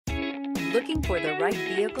Looking for the right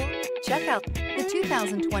vehicle? Check out the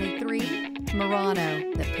 2023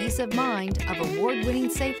 Murano. The peace of mind of award-winning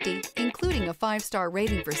safety, including a 5-star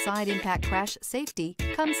rating for side impact crash safety,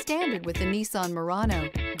 comes standard with the Nissan Murano.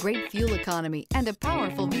 Great fuel economy and a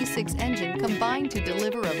powerful V6 engine combine to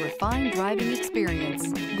deliver a refined driving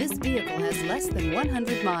experience. This vehicle has less than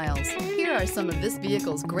 100 miles. Here are some of this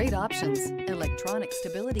vehicle's great options: electronic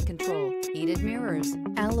stability control, heated mirrors,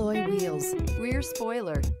 alloy wheels, rear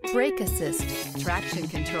spoiler, brake assist, traction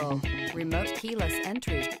control, remote keyless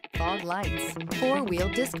entry, fog lights, 4-wheel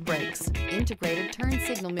disc brakes, integrated turn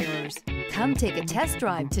signal mirrors. Come take a test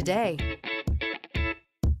drive today.